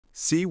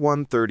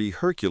C-130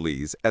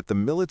 Hercules at the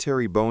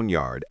military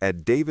Boneyard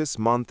at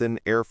Davis-Monthan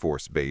Air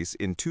Force Base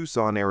in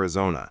Tucson,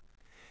 Arizona.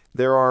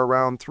 There are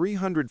around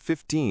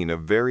 315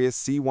 of various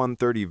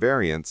C-130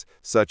 variants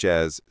such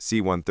as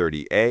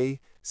C-130A,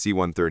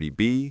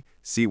 C-130B,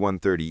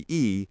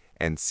 C-130E,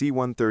 and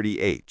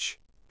C-130H.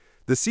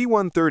 The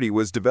C-130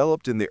 was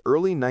developed in the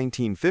early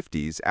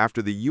 1950s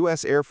after the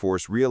U.S. Air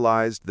Force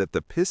realized that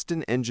the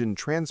piston-engine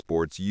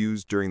transports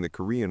used during the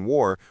Korean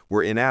War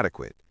were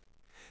inadequate.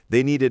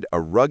 They needed a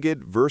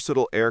rugged,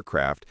 versatile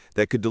aircraft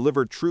that could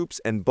deliver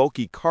troops and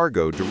bulky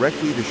cargo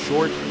directly to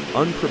short,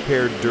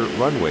 unprepared dirt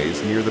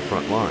runways near the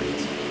front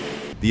lines.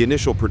 The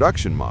initial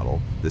production model,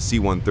 the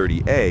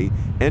C-130A,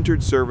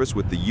 entered service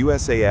with the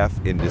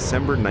USAF in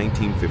December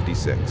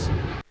 1956.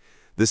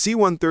 The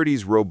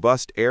C-130's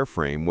robust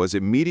airframe was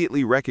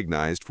immediately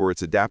recognized for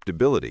its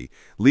adaptability,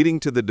 leading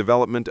to the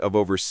development of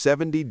over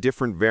 70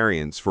 different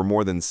variants for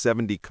more than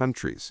 70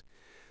 countries.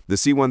 The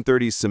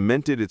C-130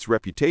 cemented its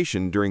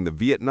reputation during the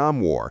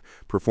Vietnam War,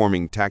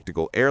 performing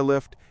tactical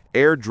airlift,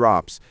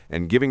 airdrops,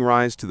 and giving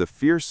rise to the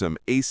fearsome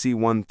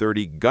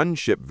AC-130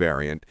 Gunship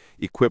variant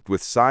equipped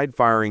with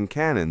side-firing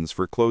cannons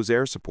for close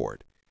air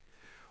support.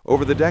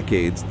 Over the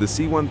decades, the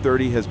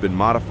C-130 has been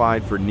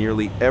modified for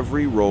nearly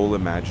every role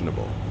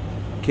imaginable.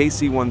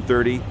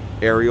 KC-130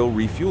 Aerial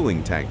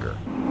Refueling Tanker,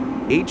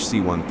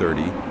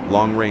 HC-130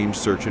 Long-Range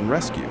Search and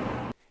Rescue,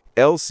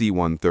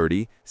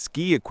 LC-130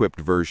 ski-equipped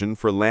version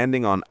for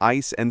landing on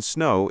ice and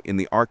snow in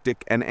the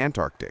Arctic and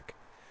Antarctic,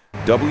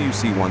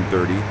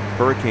 WC-130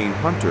 Hurricane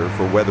Hunter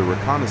for weather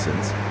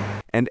reconnaissance,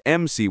 and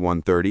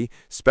MC-130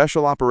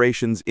 Special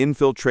Operations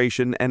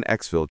Infiltration and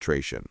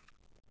Exfiltration.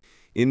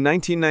 In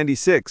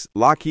 1996,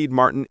 Lockheed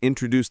Martin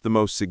introduced the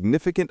most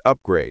significant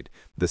upgrade,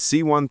 the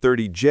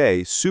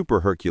C-130J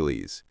Super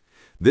Hercules.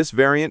 This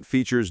variant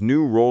features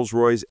new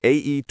Rolls-Royce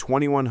AE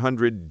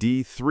 2100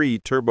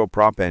 D3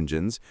 turboprop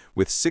engines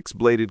with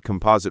 6-bladed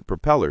composite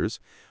propellers,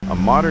 a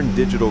modern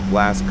digital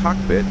glass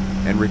cockpit,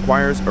 and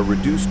requires a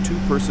reduced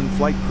two-person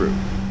flight crew.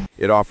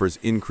 It offers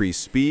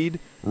increased speed,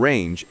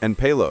 range, and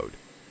payload.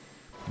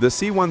 The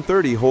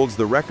C-130 holds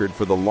the record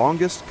for the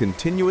longest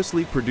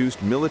continuously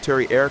produced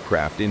military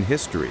aircraft in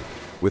history,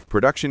 with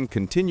production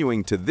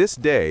continuing to this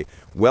day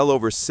well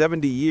over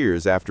 70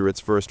 years after its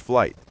first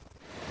flight.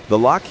 The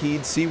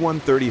Lockheed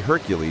C-130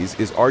 Hercules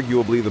is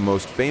arguably the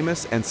most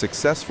famous and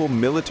successful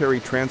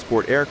military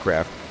transport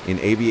aircraft in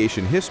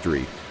aviation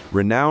history,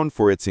 renowned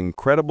for its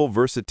incredible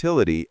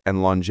versatility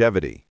and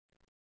longevity.